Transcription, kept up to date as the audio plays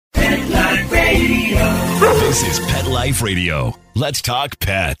Pet Life Radio. This is Pet Life Radio. Let's talk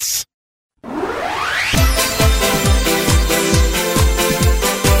pets.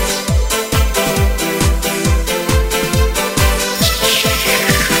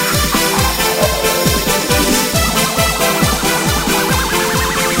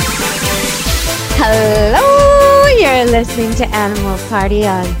 Hello, you're listening to Animal Party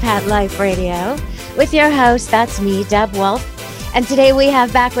on Pet Life Radio with your host, that's me, Deb Wolf. And today we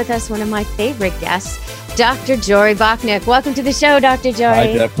have back with us one of my favorite guests, Dr. Jory Bachnick. Welcome to the show, Dr. Jory.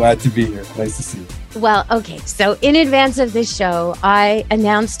 Hi, Deb. Glad to be here. Nice to see you. Well, okay. So in advance of this show, I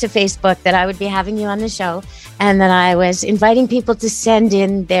announced to Facebook that I would be having you on the show and that I was inviting people to send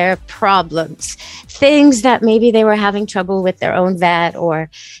in their problems, things that maybe they were having trouble with their own vet, or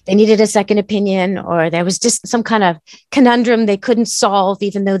they needed a second opinion, or there was just some kind of conundrum they couldn't solve,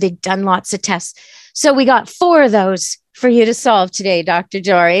 even though they'd done lots of tests. So we got 4 of those for you to solve today, Dr.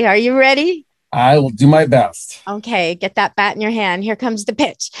 Jory. Are you ready? I will do my best. Okay, get that bat in your hand. Here comes the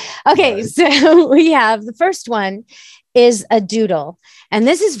pitch. Okay, right. So we have the first one is a doodle. And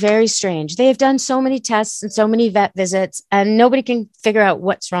this is very strange. They've done so many tests and so many vet visits, and nobody can figure out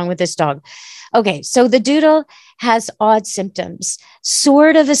what's wrong with this dog. Okay, so the doodle has odd symptoms,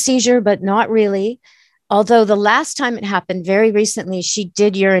 sort of a seizure, but not really. Although the last time it happened very recently, she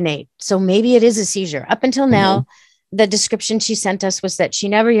did urinate. So maybe it is a seizure. Up until now, the description she sent us was that she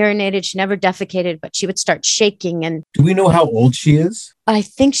never urinated, she never defecated, but she would start shaking. And do we know how old she is? I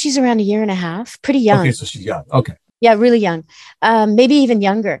think she's around 1.5 years, pretty young. Okay, so she's young. Okay. Yeah, really young, maybe even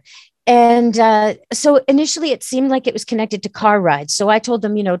younger. And so initially it seemed like it was connected to car rides. So I told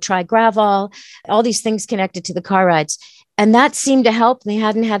them, try Gravol, all these things connected to the car rides. And that seemed to help. They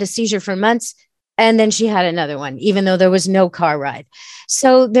hadn't had a seizure for months. And then she had another one, even though there was no car ride.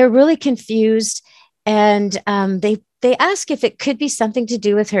 So they're really confused. And they ask if it could be something to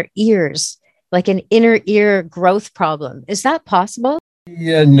do with her ears, like an inner ear growth problem. Is that possible?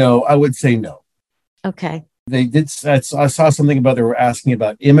 Yeah, no, I would say no. Okay. They did. I saw something about they were asking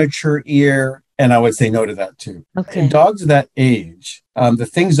about immature ear, and I would say no to that too. Okay. In dogs of that age, the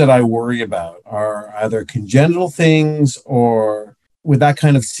things that I worry about are either congenital things or with that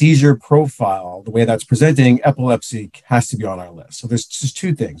kind of seizure profile, the way that's presenting, epilepsy has to be on our list. So there's just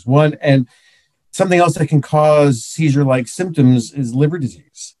 2 things. One, and something else that can cause seizure-like symptoms is liver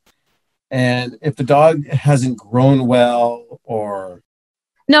disease. And if the dog hasn't grown well or...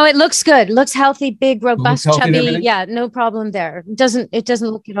 No, it looks good. Looks healthy, big, robust, chubby. Yeah, no problem there. It doesn't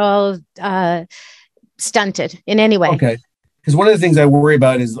look at all stunted in any way. Okay. Because one of the things I worry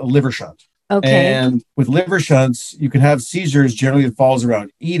about is a liver shunt. Okay. And with liver shunts, you can have seizures. Generally, it falls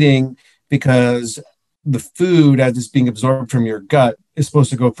around eating because the food, as it's being absorbed from your gut, is supposed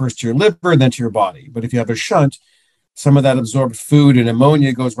to go first to your liver, then to your body. But if you have a shunt, some of that absorbed food and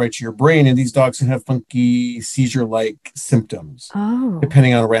ammonia goes right to your brain, and these dogs can have funky seizure-like symptoms,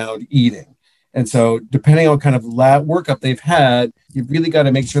 depending on around eating. And so depending on what kind of lab workup they've had, you've really got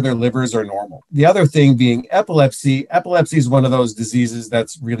to make sure their livers are normal. The other thing being epilepsy. Epilepsy is one of those diseases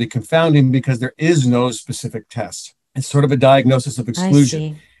that's really confounding because there is no specific test. It's sort of a diagnosis of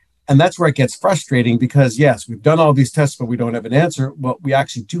exclusion. And that's where it gets frustrating because, yes, we've done all these tests, but we don't have an answer. Well, we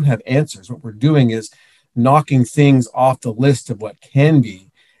actually do have answers. What we're doing is knocking things off the list of what can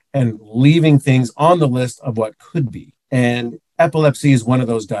be and leaving things on the list of what could be. And epilepsy is one of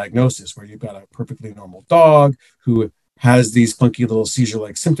those diagnoses where you've got a perfectly normal dog who has these funky little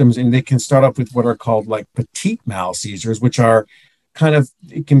seizure-like symptoms, and they can start off with what are called like petit mal seizures, which are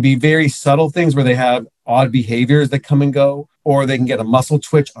it can be very subtle things where they have odd behaviors that come and go, or they can get a muscle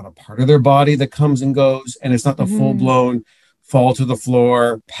twitch on a part of their body that comes and goes. And it's not the full-blown fall to the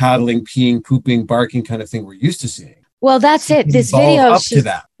floor, paddling, peeing, pooping, barking kind of thing we're used to seeing. Well, that's it. This video, up to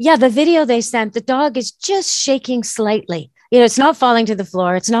that. Yeah, the video they sent, the dog is just shaking slightly. It's not falling to the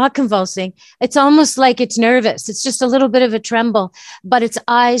floor. It's not convulsing. It's almost like it's nervous. It's just a little bit of a tremble, but its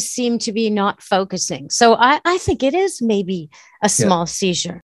eyes seem to be not focusing. So I think it is maybe a small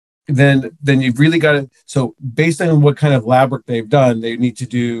seizure. Then you've really got to, so based on what kind of lab work they've done, they need to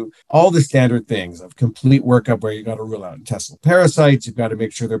do all the standard things of complete workup where you got to rule out intestinal parasites. You've got to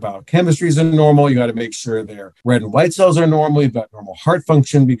make sure their biochemistries are normal. You got to make sure their red and white cells are normal. You've got normal heart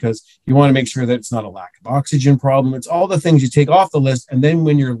function because you want to make sure that it's not a lack of oxygen problem. It's all the things you take off the list. And then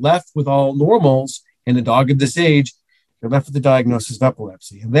when you're left with all normals in a dog of this age, you're left with the diagnosis of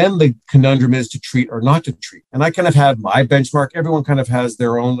epilepsy. And then the conundrum is to treat or not to treat. And I kind of have my benchmark. Everyone kind of has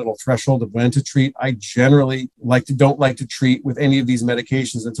their own little threshold of when to treat. I generally don't like to treat with any of these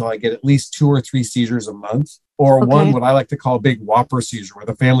medications until I get at least 2 or 3 seizures a month, or one, what I like to call big whopper seizure, where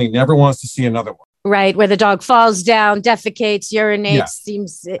the family never wants to see another one. Right, where the dog falls down, defecates, urinates, Yeah.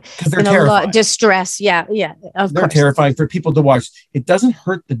 seems Because they're in a lot terrified. of distress. Yeah, of They're course. terrifying for people to watch. It doesn't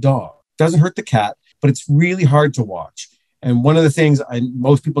hurt the dog, doesn't hurt the cat, but it's really hard to watch. And one of the things,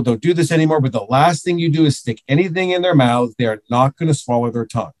 most people don't do this anymore, but the last thing you do is stick anything in their mouth. They are not going to swallow their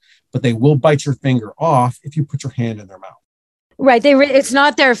tongue, but they will bite your finger off if you put your hand in their mouth. Right. It's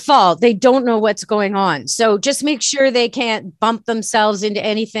not their fault. They don't know what's going on. So just make sure they can't bump themselves into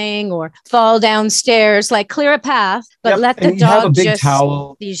anything or fall downstairs, like clear a path, but Yep. let the And you have a dog big just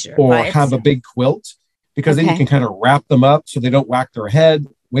towel seizure or by have a itself. big quilt, because then you Okay. can kind of wrap them up so they don't whack their head,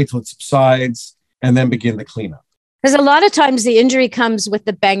 wait till it subsides, and then begin the cleanup. Because a lot of times the injury comes with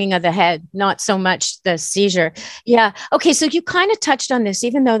the banging of the head, not so much the seizure. Yeah. Okay. So you kind of touched on this,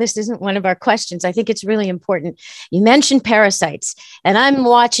 even though this isn't one of our questions. I think it's really important. You mentioned parasites, and I'm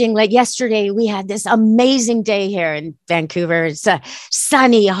watching, like yesterday, we had this amazing day here in Vancouver. It's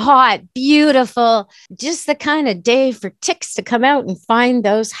sunny, hot, beautiful, just the kind of day for ticks to come out and find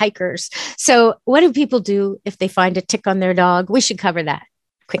those hikers. So what do people do if they find a tick on their dog? We should cover that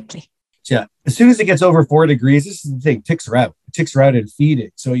quickly. Yeah. As soon as it gets over 4 degrees, this is the thing, ticks are out. Ticks are out and feeding.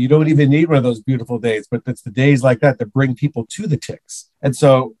 So you don't even need one of those beautiful days, but it's the days like that that bring people to the ticks. And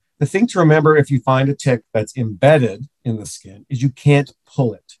so the thing to remember if you find a tick that's embedded in the skin is you can't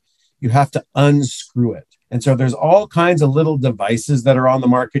pull it. You have to unscrew it. And so there's all kinds of little devices that are on the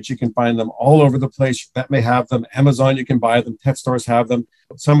market. You can find them all over the place. Your vet may have them. Amazon, you can buy them. Pet stores have them.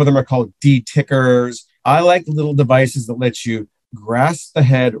 Some of them are called detickers. I like the little devices that let you grasp the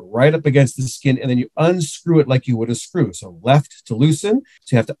head right up against the skin, and then you unscrew it like you would a screw. So left to loosen.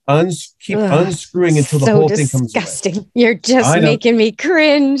 So you have to keep unscrewing until the whole thing comes away. Disgusting. You're just making me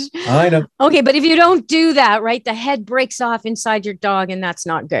cringe. I know. Okay, but if you don't do that, right, the head breaks off inside your dog, and that's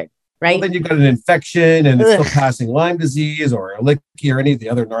not good, right? Well, then you've got an infection, and it's still passing Lyme disease or Ehrlichia or any of the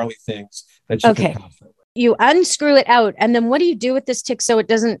other gnarly things that you can pass. You unscrew it out, and then what do you do with this tick so it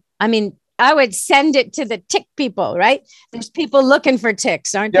doesn't? I mean, I would send it to the tick people, right? There's people looking for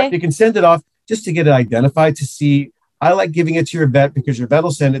ticks, aren't they? You can send it off just to get it identified to see. I like giving it to your vet because your vet will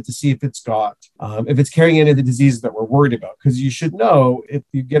send it to see if it's carrying any of the diseases that we're worried about. Because you should know if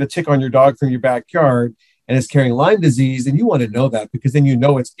you get a tick on your dog from your backyard and it's carrying Lyme disease, then you want to know that because then you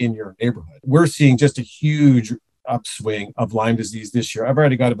know it's in your neighborhood. We're seeing just a huge upswing of Lyme disease this year. I've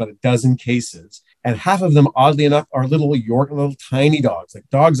already got about a dozen cases, and half of them, oddly enough, are little tiny dogs, like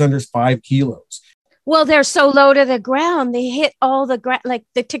dogs under 5 kilos. Well, they're so low to the ground. They hit all the ground, like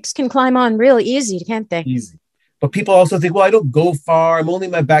the ticks can climb on really easy, can't they? Easy. But people also think, well, I don't go far. I'm only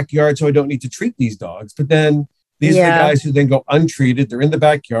in my backyard, so I don't need to treat these dogs. But then these are the guys who then go untreated. They're in the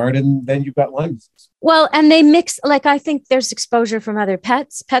backyard, and then you've got Lyme disease. Well, and they mix, like, I think there's exposure from other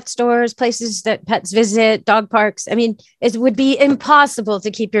pets, pet stores, places that pets visit, dog parks. I mean, it would be impossible to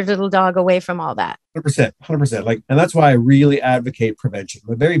keep your little dog away from all that. 100%. And that's why I really advocate prevention.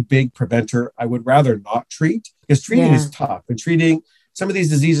 I'm a very big preventer. I would rather not treat because treating is tough. And treating some of these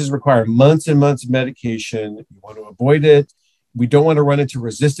diseases require months and months of medication. You want to avoid it. We don't want to run into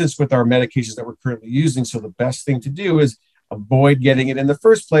resistance with our medications that we're currently using. So the best thing to do is avoid getting it in the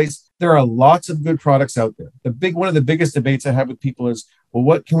first place. There are lots of good products out there. One of the biggest debates I have with people is, well,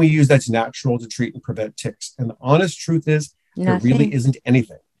 what can we use that's natural to treat and prevent ticks? And the honest truth is there really isn't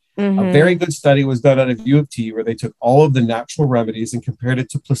anything. A very good study was done out of U of T where they took all of the natural remedies and compared it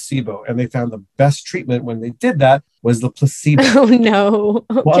to placebo. And they found the best treatment when they did that was the placebo. Oh, no.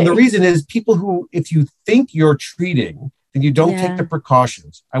 Okay. Well, and the reason is people who, if you think you're treating, then you don't take the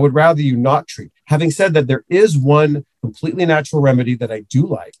precautions. I would rather you not treat. Having said that, there is one completely natural remedy that I do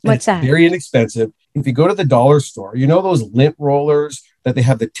like. What's that? Very inexpensive. If you go to the dollar store, you know those lint rollers that they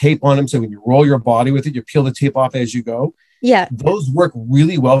have the tape on them. So when you roll your body with it, you peel the tape off as you go. Yeah. Those work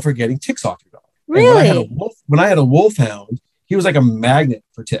really well for getting ticks off your dog. Really? When I had a wolfhound, he was like a magnet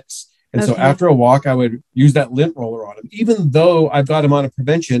for ticks. And so after a walk, I would use that lint roller on him. Even though I've got him on a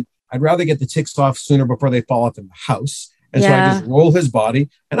prevention, I'd rather get the ticks off sooner before they fall off in the house. And so I just roll his body,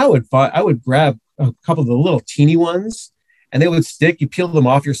 and I would grab a couple of the little teeny ones, and they would stick. You peel them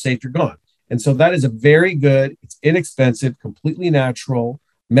off, you're safe, you're gone. And so that is a very good, it's inexpensive, completely natural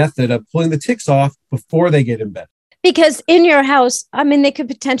method of pulling the ticks off before they get embedded. Because in your house, I mean, they could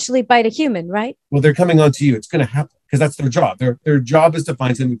potentially bite a human, right? Well, they're coming onto you. It's going to happen because that's their job. Their job is to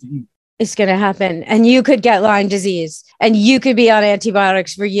find something to eat. is going to happen. And you could get Lyme disease and you could be on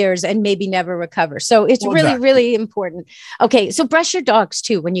antibiotics for years and maybe never recover. So it's really, really important. Okay. So brush your dogs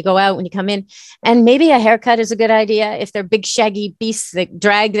too when you go out, when you come in. And maybe a haircut is a good idea. If they're big, shaggy beasts that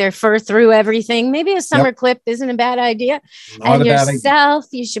drag their fur through everything, maybe a summer clip isn't a bad idea. And yourself,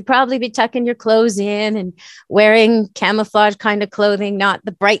 you should probably be tucking your clothes in and wearing camouflage kind of clothing, not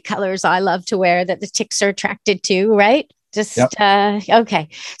the bright colors I love to wear that the ticks are attracted to, right? Okay.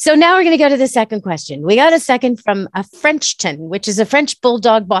 So now we're going to go to the second question. We got a second from a Frenchton, which is a French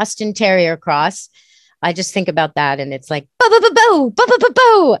Bulldog Boston Terrier cross. I just think about that and it's like, bo, bo, bo, bo, bo, bo, bo,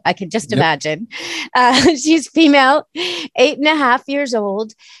 bo. I can just imagine. She's female, 8.5 years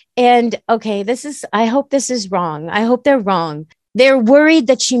old. And okay, I hope this is wrong. I hope they're wrong. They're worried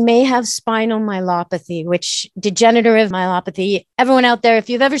that she may have spinal myelopathy, which degenerative myelopathy. Everyone out there, if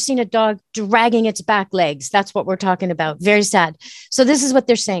you've ever seen a dog dragging its back legs, that's what we're talking about. Very sad. So this is what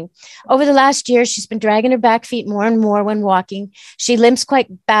they're saying. Over the last year, she's been dragging her back feet more and more when walking. She limps quite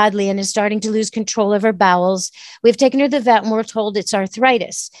badly and is starting to lose control of her bowels. We've taken her to the vet and we're told it's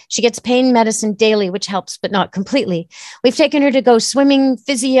arthritis. She gets pain medicine daily, which helps, but not completely. We've taken her to go swimming,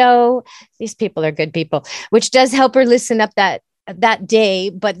 physio. These people are good people, which does help her loosen up that day,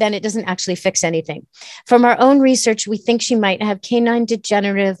 but then it doesn't actually fix anything. From our own research, we think she might have canine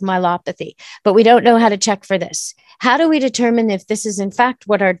degenerative myelopathy, but we don't know how to check for this. How do we determine if this is in fact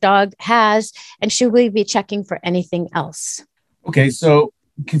what our dog has, and should we be checking for anything else? Okay, so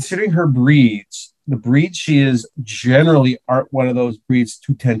considering her breeds, the breeds she is generally aren't one of those breeds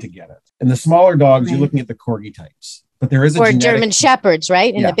to tend to get it. And the smaller dogs, you're looking at the Corgi types. But there is a German Shepherds,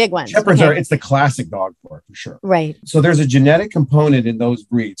 right? And the big ones. Shepherds it's the classic dog for sure. Right. So there's a genetic component in those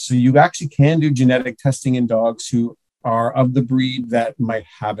breeds. So you actually can do genetic testing in dogs who are of the breed that might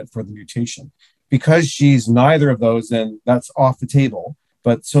have it for the mutation. Because she's neither of those, then that's off the table.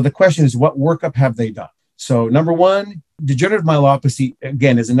 But so the question is, what workup have they done? So number one, degenerative myelopathy,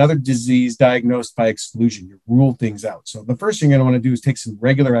 again, is another disease diagnosed by exclusion. You rule things out. So the first thing you're going to want to do is take some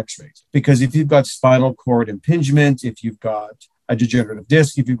regular x-rays, because if you've got spinal cord impingement, if you've got a degenerative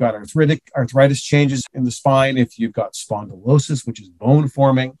disc, if you've got arthritis changes in the spine, if you've got spondylosis, which is bone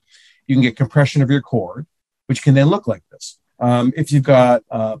forming, you can get compression of your cord, which can then look like this. If you've got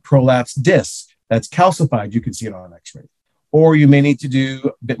prolapsed disc that's calcified, you can see it on an x-ray. Or you may need to do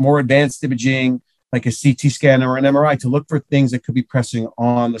a bit more advanced imaging, like a CT scan or an MRI, to look for things that could be pressing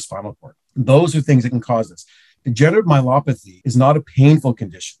on the spinal cord. Those are things that can cause this. Degenerative myelopathy is not a painful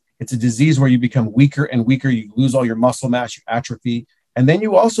condition. It's a disease where you become weaker and weaker. You lose all your muscle mass, you atrophy, and then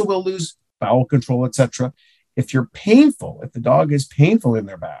you also will lose bowel control, etc. If the dog is painful in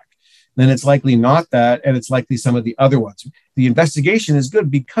their back, then it's likely not that, and it's likely some of the other ones. The investigation is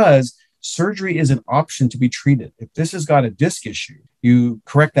good because surgery is an option to be treated. If this has got a disc issue, you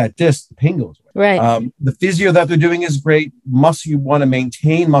correct that disc, the pain goes away. Right. The physio that they're doing is great. You want to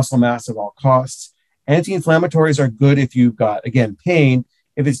maintain muscle mass at all costs. Anti-inflammatories are good if you've got, again, pain.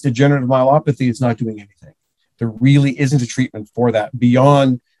 If it's degenerative myelopathy, it's not doing anything. There really isn't a treatment for that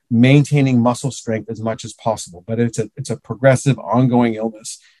beyond maintaining muscle strength as much as possible. But it's a progressive, ongoing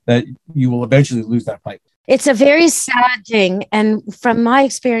illness that you will eventually lose that fight. It's a very sad thing. And from my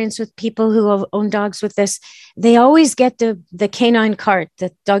experience with people who own dogs with this, they always get the canine cart,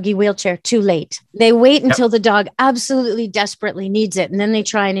 the doggy wheelchair, too late. They wait until the dog absolutely desperately needs it, and then they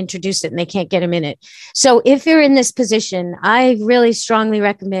try and introduce it and they can't get him in it. So if you're in this position, I really strongly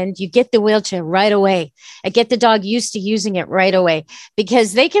recommend you get the wheelchair right away and get the dog used to using it right away,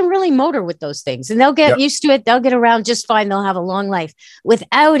 because they can really motor with those things and they'll get used to it. They'll get around just fine. They'll have a long life.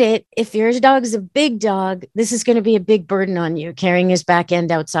 Without it, if your dog is a big dog, this is going to be a big burden on you, carrying his back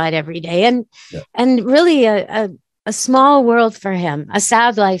end outside every day. And really a small world for him, a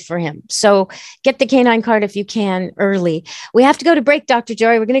sad life for him. So get the canine cart if you can early. We have to go to break, Dr.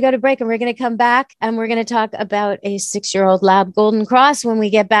 Jory. We're going to go to break and we're going to come back and we're going to talk about a 6-year-old lab golden cross when we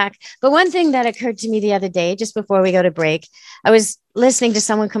get back. But one thing that occurred to me the other day, just before we go to break, I was listening to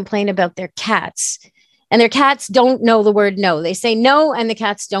someone complain about their cats. And their cats don't know the word no. They say no, and the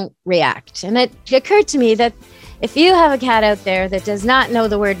cats don't react. And it occurred to me that if you have a cat out there that does not know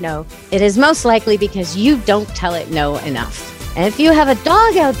the word no, it is most likely because you don't tell it no enough. And if you have a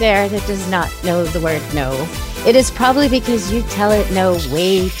dog out there that does not know the word no, it is probably because you tell it no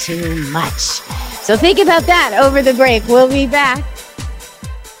way too much. So think about that over the break. We'll be back.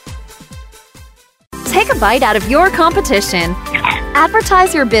 Take a bite out of your competition.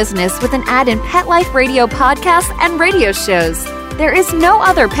 Advertise your business with an ad in Pet Life Radio podcasts and radio shows. There is no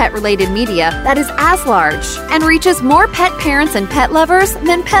other pet-related media that is as large and reaches more pet parents and pet lovers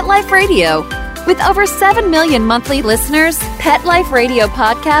than Pet Life Radio. With over 7 million monthly listeners, Pet Life Radio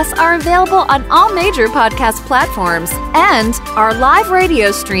podcasts are available on all major podcast platforms. And our live radio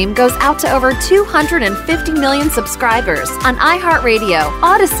stream goes out to over 250 million subscribers on iHeartRadio,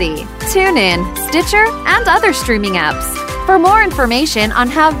 Odyssey, TuneIn, Stitcher, and other streaming apps. For more information on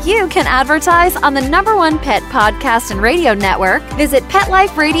how you can advertise on the #1 pet podcast and radio network, visit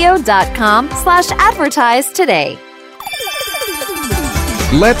PetLifeRadio.com/advertise today.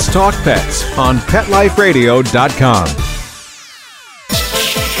 Let's Talk Pets on PetLifeRadio.com.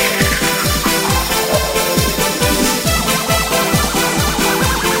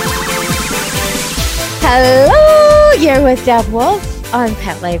 Hello, you're with Deb Wolf on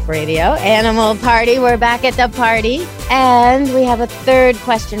Pet Life Radio. Animal Party, we're back at the party. And we have a third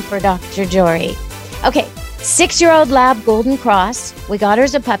question for Dr. Jory. Okay, 6-year-old lab Golden Cross. We got her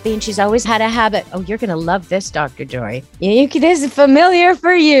as a puppy and she's always had a habit. Oh, you're going to love this, Dr. Jory. This is familiar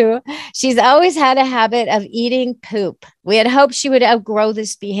for you. She's always had a habit of eating poop. We had hoped she would outgrow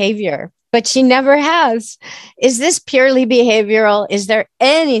this behavior, but she never has. Is this purely behavioral? Is there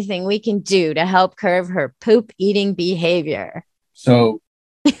anything we can do to help curb her poop eating behavior? So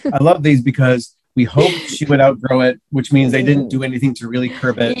I love these because we hoped she would outgrow it, which means they didn't do anything to really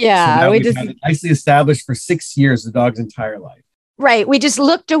curb it. Yeah, so we've had it nicely established for 6 years, the dog's entire life. Right. We just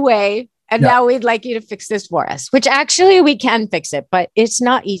looked away and now we'd like you to fix this for us, which actually we can fix it, but it's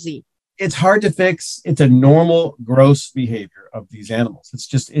not easy. It's hard to fix. It's a normal, gross behavior of these animals.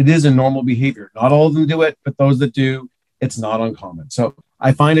 It is a normal behavior. Not all of them do it, but those that do, it's not uncommon. So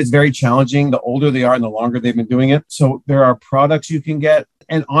I find it's very challenging the older they are and the longer they've been doing it. So there are products you can get.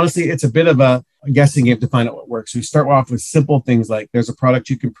 And honestly, it's a bit of a guessing game to find out what works. So you start off with simple things like there's a product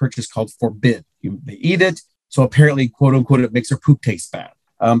you can purchase called Forbid. They eat it. So apparently, quote unquote, it makes their poop taste bad.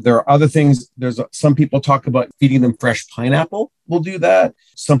 There are other things. Some people talk about feeding them fresh pineapple. We'll do that.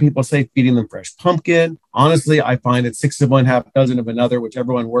 Some people say feeding them fresh pumpkin. Honestly, I find it 6 of one, half dozen of another,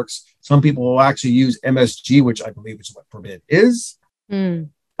 whichever one works. Some people will actually use MSG, which I believe is what Forbid is.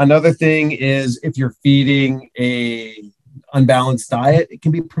 Another thing is if you're feeding a unbalanced diet, it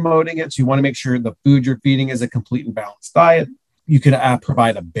can be promoting it. So you want to make sure the food you're feeding is a complete and balanced diet. You could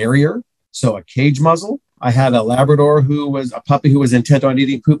provide a barrier, so a cage muzzle. I had a Labrador who was a puppy who was intent on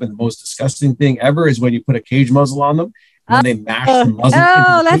eating poop. And the most disgusting thing ever is when you put a cage muzzle on them and they mash the muzzle.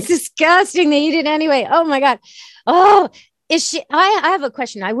 Oh, that's disgusting. They eat it anyway. Oh my God. Oh, is she? I have a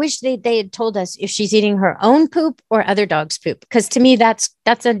question. I wish they had told us if she's eating her own poop or other dogs' poop, because to me that's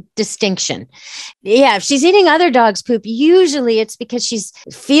a distinction. Yeah, if she's eating other dogs' poop, usually it's because she's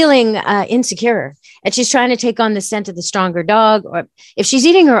feeling insecure and she's trying to take on the scent of the stronger dog. Or if she's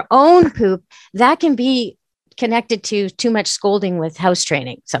eating her own poop, that can be connected to too much scolding with house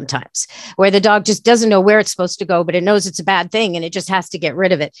training sometimes, where the dog just doesn't know where it's supposed to go, but it knows it's a bad thing and it just has to get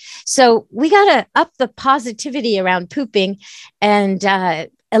rid of it. So we got to up the positivity around pooping and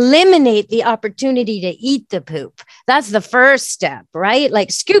eliminate the opportunity to eat the poop. That's the first step, right? Like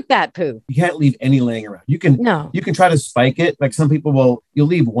scoop that poop. You can't leave any laying around. You can try to spike it. Like some people you'll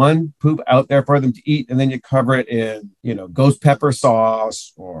leave one poop out there for them to eat, and then you cover it in, ghost pepper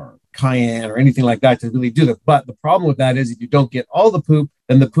sauce or cayenne or anything like that to really do that. But the problem with that is if you don't get all the poop,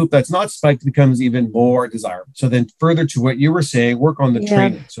 then the poop that's not spiked becomes even more desirable. So then further to what you were saying, work on the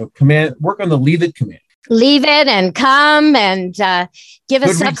training. So work on the leave it command. Leave it and come and give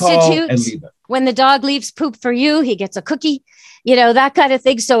a substitute. When the dog leaves poop for you, he gets a cookie, that kind of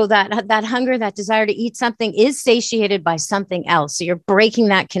thing. So that hunger, that desire to eat something is satiated by something else. So you're breaking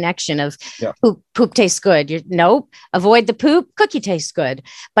that connection of poop tastes good. Avoid the poop, cookie tastes good.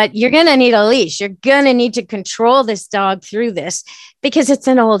 But you're going to need a leash. You're going to need to control this dog through this because it's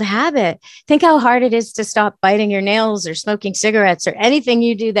an old habit. Think how hard it is to stop biting your nails or smoking cigarettes or anything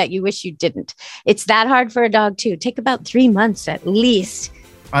you do that you wish you didn't. It's that hard for a dog too. Take about 3 months at least.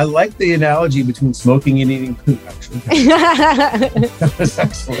 I like the analogy between smoking and eating poop, actually. That was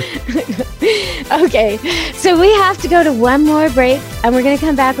excellent. Okay, so we have to go to one more break, and we're going to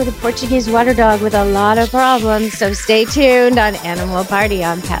come back with a Portuguese water dog with a lot of problems. So stay tuned on Animal Party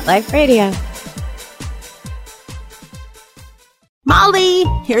on Pet Life Radio. Molly,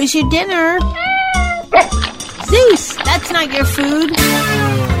 here's your dinner. Zeus, that's not your food.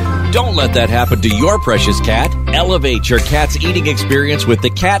 Don't let that happen to your precious cat. Elevate your cat's eating experience with the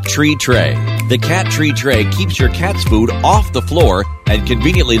Cat Tree Tray. The Cat Tree Tray keeps your cat's food off the floor and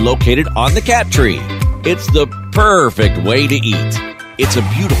conveniently located on the cat tree. It's the perfect way to eat. It's a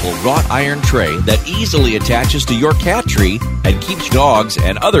beautiful wrought iron tray that easily attaches to your cat tree and keeps dogs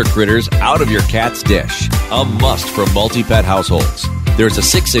and other critters out of your cat's dish. A must for multi-pet households. There's a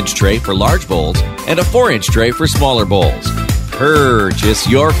 6-inch tray for large bowls and a 4-inch tray for smaller bowls. Purchase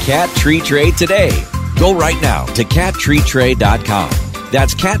your Cat Tree Tray today. Go right now to cattreetray.com.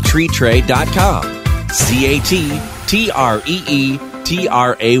 That's cattreetray.com.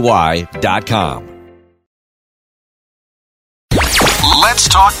 CATTREETRAY.com. Let's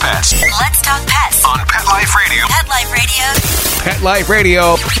talk pets Let's talk pets on Pet Life Radio. Pet Life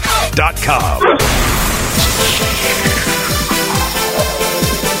Radio. PetLifeRadio.com.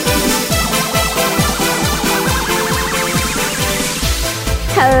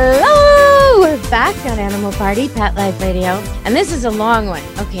 Hello, we're back on Animal Party, Pet Life Radio, and this is a long one.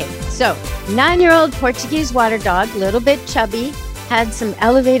 Okay, so 9-year-old Portuguese water dog, little bit chubby, had some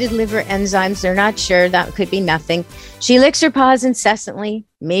elevated liver enzymes. They're not sure. That could be nothing. She licks her paws incessantly.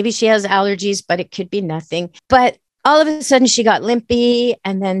 Maybe she has allergies, but it could be nothing. But all of a sudden she got limpy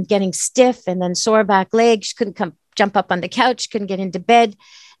and then getting stiff and then sore back legs. She couldn't jump up on the couch, couldn't get into bed.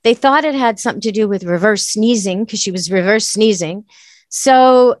 They thought it had something to do with reverse sneezing because she was reverse sneezing.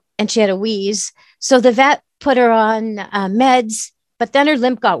 So, and she had a wheeze. So the vet put her on meds, but then her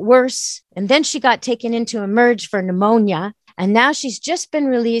limp got worse. And then she got taken into Emerge for pneumonia. And now she's just been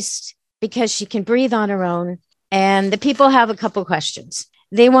released because she can breathe on her own. And the people have a couple questions.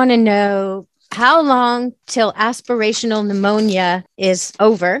 They want to know how long till aspirational pneumonia is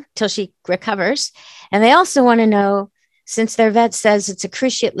over, till she recovers. And they also want to know, since their vet says it's a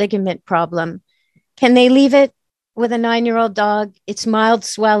cruciate ligament problem, can they leave it with a 9-year-old dog? It's mild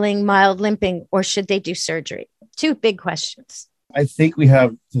swelling, mild limping, or should they do surgery? Two big questions. I think we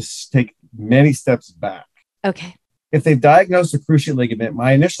have to take many steps back. Okay. If they've diagnosed a cruciate ligament,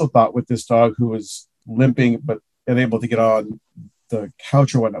 my initial thought with this dog who was limping but unable to get on the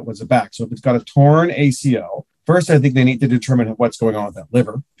couch or whatnot was the back. So if it's got a torn ACL, first, I think they need to determine what's going on with that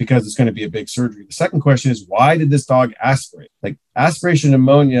liver because it's going to be a big surgery. The second question is, why did this dog aspirate? Like, aspiration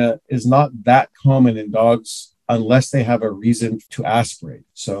pneumonia is not that common in dogs unless they have a reason to aspirate.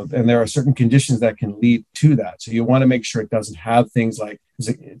 So, and there are certain conditions that can lead to that. So you want to make sure it doesn't have things like,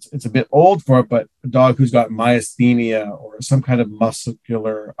 it's a bit old for it, but a dog who's got myasthenia or some kind of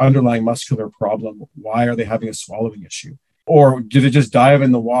underlying muscular problem, why are they having a swallowing issue? Or did it just dive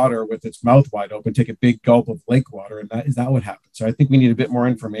in the water with its mouth wide open, take a big gulp of lake water? And is that what happened? So I think we need a bit more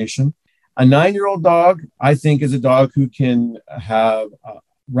information. A 9-year-old dog, I think, is a dog who can have a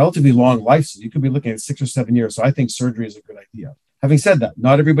relatively long life. So you could be looking at 6 or 7 years. So I think surgery is a good idea. Having said that,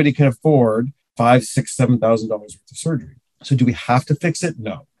 not everybody can afford $5,000, $6,000, $7,000 worth of surgery. So do we have to fix it?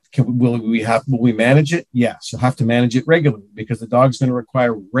 No. Will we manage it? Yes. You'll have to manage it regularly because the dog's going to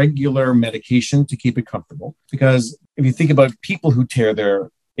require regular medication to keep it comfortable. Because if you think about people who tear their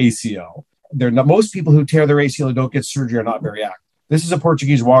ACL, most people who tear their ACL and don't get surgery are not very active. This is a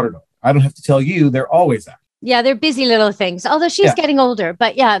Portuguese water dog. I don't have to tell you, they're always active. Yeah, they're busy little things. Although she's getting older,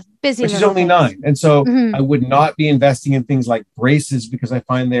 but yeah, busy. But she's only 9. And so I would not be investing in things like braces because I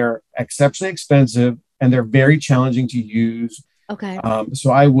find they're exceptionally expensive and they're very challenging to use. Okay. So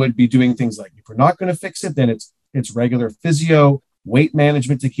I would be doing things like, if we're not going to fix it, then it's regular physio, weight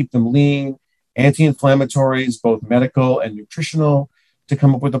management to keep them lean, anti-inflammatories, both medical and nutritional, to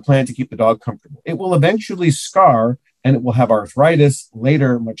come up with a plan to keep the dog comfortable. It will eventually scar and it will have arthritis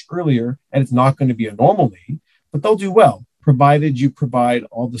later, much earlier, and it's not going to be a normal knee, but they'll do well, provided you provide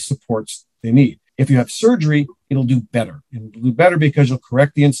all the supports they need. If you have surgery, it'll do better. It'll do better because you'll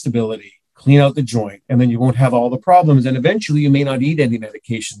correct the instability, clean out the joint, and then you won't have all the problems. And eventually you may not need any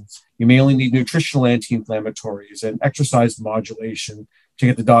medications. You may only need nutritional anti-inflammatories and exercise modulation to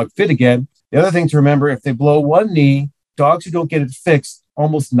get the dog fit again. The other thing to remember, if they blow one knee, dogs who don't get it fixed,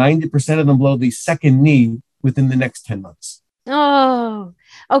 almost 90% of them blow the second knee within the next 10 months. Oh,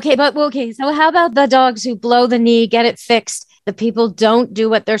 okay. So how about the dogs who blow the knee, get it fixed? The people don't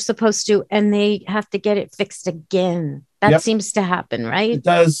do what they're supposed to, and they have to get it fixed again. That seems to happen, right? It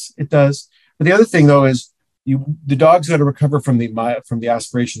does. But the other thing, though, is the dog's got to recover from the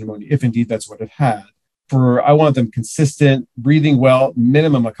aspiration pneumonia, if indeed that's what it had. I want them consistent, breathing well,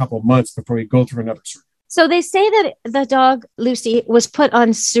 minimum a couple of months before we go through another surgery. So they say that the dog, Lucy, was put on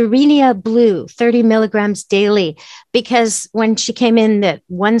Cerenia Blue, 30 milligrams daily, because when she came in, that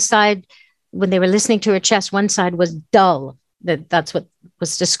one side, when they were listening to her chest, one side was dull. That's what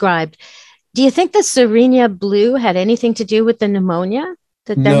was described. Do you think the Cerenia Blue had anything to do with the pneumonia?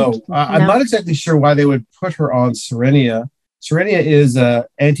 No, I'm not exactly sure why they would put her on Cerenia. Cerenia is an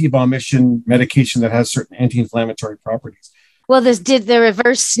anti-vomition medication that has certain anti-inflammatory properties. Well, did the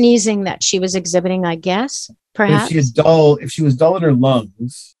reverse sneezing that she was exhibiting, I guess, perhaps? If she was dull in her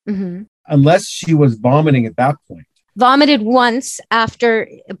lungs, unless she was vomiting at that point. Vomited once after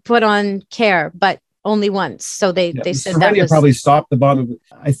put on care, but only once. So they said that Cerenia was probably stopped the bomb.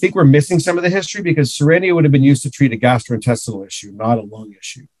 I think we're missing some of the history because Cerenia would have been used to treat a gastrointestinal issue, not a lung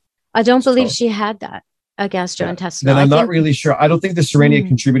issue. I don't believe she had that, a gastrointestinal. Then I'm not really sure. I don't think the Cerenia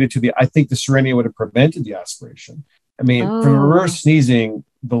contributed to I think the Cerenia would have prevented the aspiration. I mean, for reverse sneezing,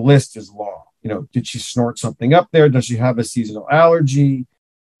 the list is long. Did she snort something up there? Does she have a seasonal allergy?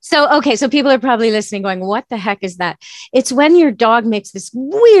 So people are probably listening going, what the heck is that? It's when your dog makes this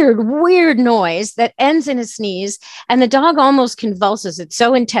weird noise that ends in a sneeze and the dog almost convulses. It's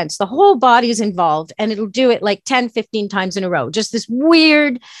so intense. The whole body's involved and it'll do it like 10, 15 times in a row. Just this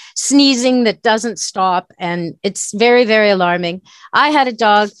weird sneezing that doesn't stop. And it's very, very alarming. I had a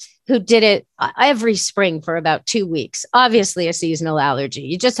dog who did it every spring for about 2 weeks. Obviously a seasonal allergy.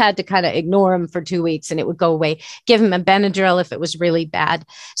 You just had to kind of ignore him for 2 weeks and it would go away. Give him a Benadryl if it was really bad.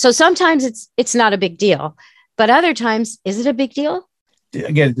 So sometimes it's not a big deal, but other times, is it a big deal?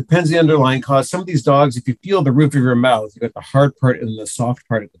 Again, it depends on the underlying cause. Some of these dogs, if you feel the roof of your mouth, you got the hard part and the soft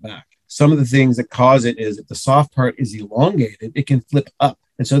part at the back. Some of the things that cause it is if the soft part is elongated, it can flip up.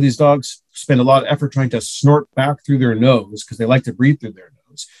 And so these dogs spend a lot of effort trying to snort back through their nose because they like to breathe through their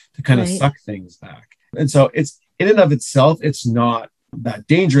nose to kind of suck things back. And so it's in and of itself, it's not that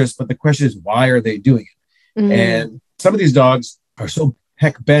dangerous, but the question is, why are they doing it? And some of these dogs are so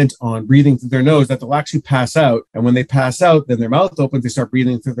heck bent on breathing through their nose that they'll actually pass out. And when they pass out, then their mouth opens, they start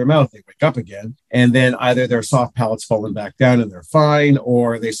breathing through their mouth, they wake up again. And then either their soft palate's fallen back down and they're fine,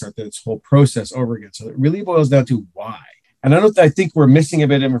 or they start this whole process over again. So it really boils down to why. And I think we're missing a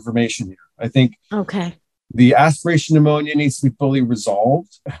bit of information here. I think the aspiration pneumonia needs to be fully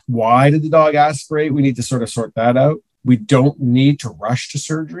resolved. Why did the dog aspirate? We need to sort that out. We don't need to rush to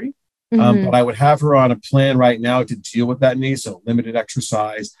surgery, but I would have her on a plan right now to deal with that knee. So limited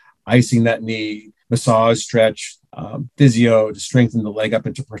exercise, icing that knee, massage, stretch, physio to strengthen the leg up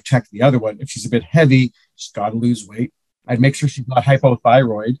and to protect the other one. If she's a bit heavy, she's got to lose weight. I'd make sure she's not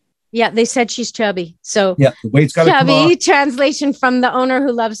hypothyroid. Yeah, they said she's chubby. So the weight's got to come off. Chubby, translation from the owner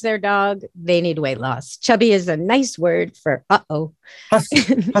who loves their dog, they need weight loss. Chubby is a nice word for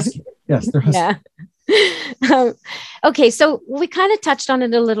husky. Yes, they're husky. Yeah. Okay, so we kind of touched on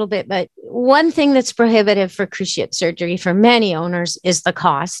it a little bit, but one thing that's prohibitive for cruciate surgery for many owners is the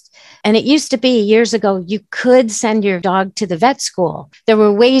cost. And it used to be years ago, you could send your dog to the vet school. There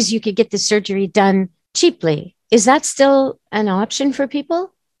were ways you could get the surgery done cheaply. Is that still an option for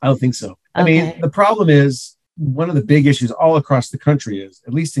people? I don't think so. I mean, the problem is one of the big issues all across the country is,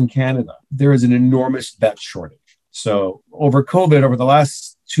 at least in Canada, there is an enormous vet shortage. So over COVID, over the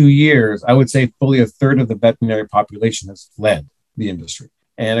last 2 years, I would say fully a third of the veterinary population has fled the industry.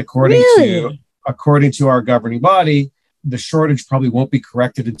 And according to our governing body, the shortage probably won't be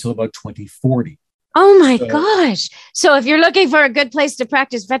corrected until about 2040. Oh my gosh. So if you're looking for a good place to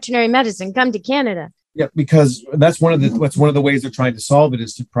practice veterinary medicine, come to Canada. Yeah, because that's one of the ways they're trying to solve it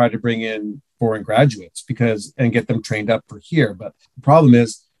is to try to bring in foreign graduates and get them trained up for here. But the problem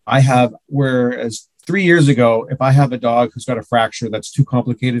is whereas 3 years ago, if I have a dog who's got a fracture that's too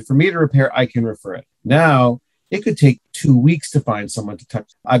complicated for me to repair, I can refer it. Now, it could take 2 weeks to find someone to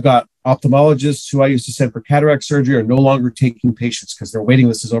touch. I've got ophthalmologists who I used to send for cataract surgery are no longer taking patients because their waiting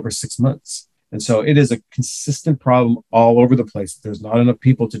list is over 6 months. And so it is a consistent problem all over the place. There's not enough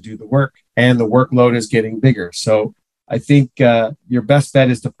people to do the work and the workload is getting bigger. So I think your best bet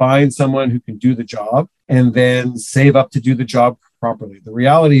is to find someone who can do the job and then save up to do the job properly. The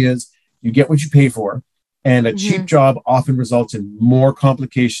reality is you get what you pay for, and a cheap job often results in more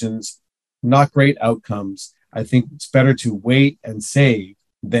complications, not great outcomes. I think it's better to wait and save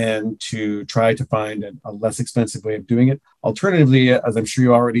than to try to find a less expensive way of doing it. Alternatively, as I'm sure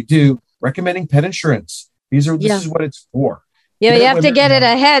you already do, recommending pet insurance. This is what it's for. Yeah, you have to get it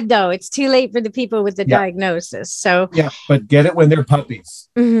ahead, though. It's too late for the people with the diagnosis. So but get it when they're puppies.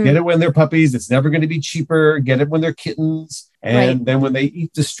 Get it when they're puppies. It's never going to be cheaper. Get it when they're kittens. And then when they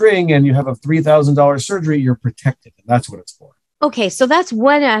eat the string and you have a $3,000 surgery, you're protected. And that's what it's for. Okay, so that's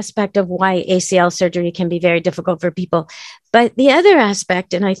one aspect of why ACL surgery can be very difficult for people. But the other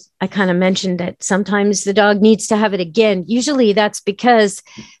aspect, and I kind of mentioned that sometimes the dog needs to have it again. Usually that's because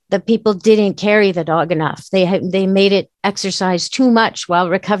the people didn't carry the dog enough. They made it exercise too much while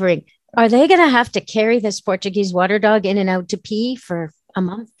recovering. Are they going to have to carry this Portuguese water dog in and out to pee for a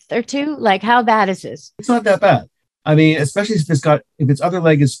month or two? Like, how bad is this? It's not that bad. I mean, especially if its other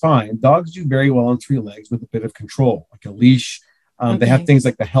leg is fine. Dogs do very well on 3 legs with a bit of control, like a leash, They have things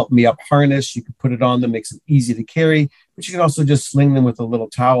like the Help Me Up harness. You can put it on them, makes them easy to carry, but you can also just sling them with a little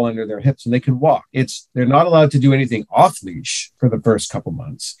towel under their hips and they can walk. They're not allowed to do anything off leash for the first couple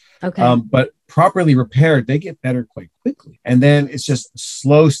months. But properly repaired, they get better quite quickly. And then it's just a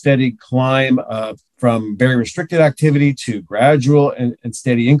slow, steady climb from very restricted activity to gradual and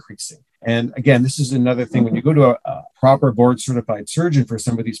steady increasing. And again, this is another thing. When you go to a proper board certified surgeon for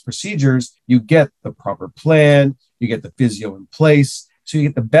some of these procedures, you get the proper plan, you get the physio in place. So you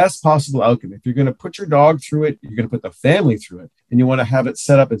get the best possible outcome. If you're going to put your dog through it, you're going to put the family through it, and you want to have it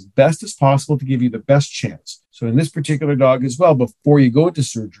set up as best as possible to give you the best chance. So in this particular dog as well, before you go into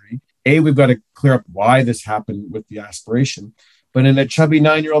surgery, we've got to clear up why this happened with the aspiration. But in a chubby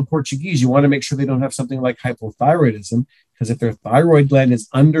 9-year-old Portuguese, you want to make sure they don't have something like hypothyroidism, because if their thyroid gland is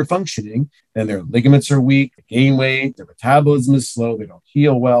under functioning, then their ligaments are weak, they gain weight, their metabolism is slow, they don't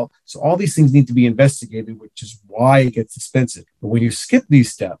heal well. So all these things need to be investigated, which is why it gets expensive. But when you skip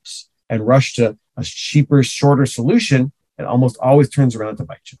these steps and rush to a cheaper, shorter solution, it almost always turns around to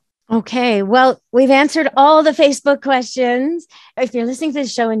bite you. Okay, well, we've answered all the Facebook questions. If you're listening to the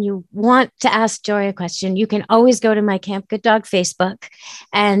show and you want to ask Jory a question, you can always go to my Camp Good Dog Facebook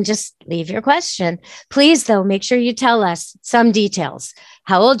and just leave your question. Please, though, make sure you tell us some details.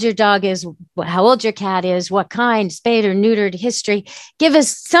 How old your dog is, how old your cat is, what kind, spayed or neutered, history. Give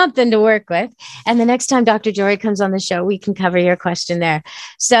us something to work with. And the next time Dr. Jory comes on the show, we can cover your question there.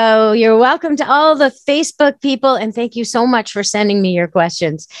 So you're welcome to all the Facebook people. And thank you so much for sending me your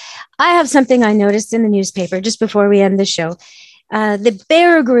questions. I have something I noticed in the newspaper just before we end the show. The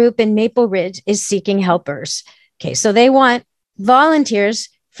Bear Group in Maple Ridge is seeking helpers. Okay, so they want volunteers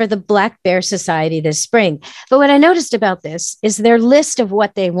for the Black Bear Society this spring. But what I noticed about this is their list of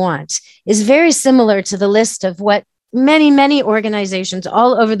what they want is very similar to the list of what many, many organizations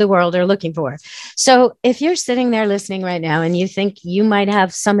all over the world are looking for. So if you're sitting there listening right now and you think you might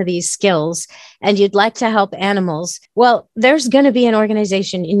have some of these skills and you'd like to help animals, well, there's going to be an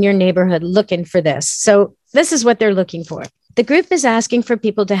organization in your neighborhood looking for this. So this is what they're looking for. The group is asking for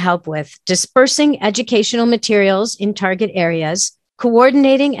people to help with dispersing educational materials in target areas,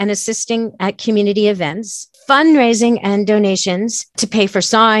 coordinating and assisting at community events, fundraising and donations to pay for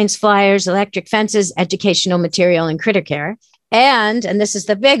signs, flyers, electric fences, educational material, and critter care. And this is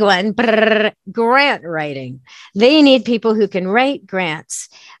the big one, grant writing. They need people who can write grants.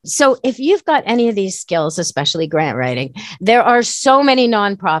 So if you've got any of these skills, especially grant writing, there are so many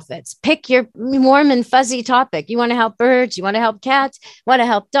nonprofits. Pick your warm and fuzzy topic. You want to help birds, you want to help cats, want to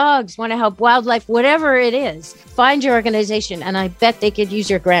help dogs, want to help wildlife, whatever it is. Find your organization, and I bet they could use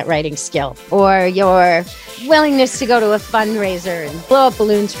your grant writing skill or your willingness to go to a fundraiser and blow up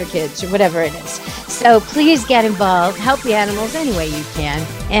balloons for kids or whatever it is. So please get involved, help the animals any way you can.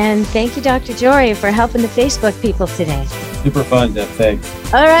 And thank you, Dr. Jory, for helping the Facebook people today. Super fun, Deb. Thanks.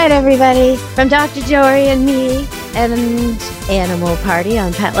 All right, everybody. From Dr. Jory and me and Animal Party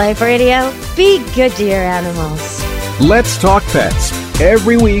on Pet Life Radio, be good to your animals. Let's Talk Pets,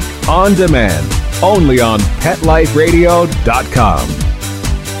 every week on demand, only on PetLifeRadio.com.